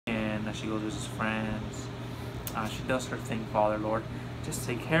as she goes with his friends. She does her thing, Father, Lord. Just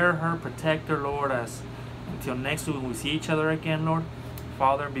take care of her, protect her, Lord, as until next week when we see each other again, Lord.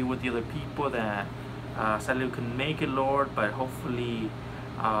 Father, be with the other people that sadly we couldn't make it, Lord, but hopefully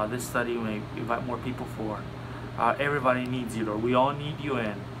this study may invite more people for. Everybody needs you, Lord. We all need you,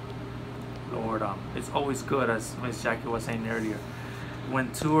 and Lord, it's always good, as Miss Jackie was saying earlier,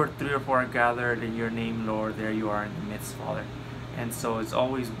 when 2 or 3 or 4 are gathered in your name, Lord, there you are in the midst, Father. And so it's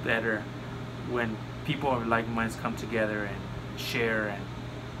always better when people of like minds come together and share and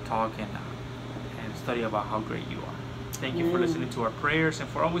talk and study about how great you are. Thank you for listening to our prayers and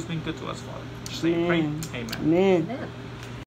for always being good to us, Father. Just say, pray. Amen. Amen.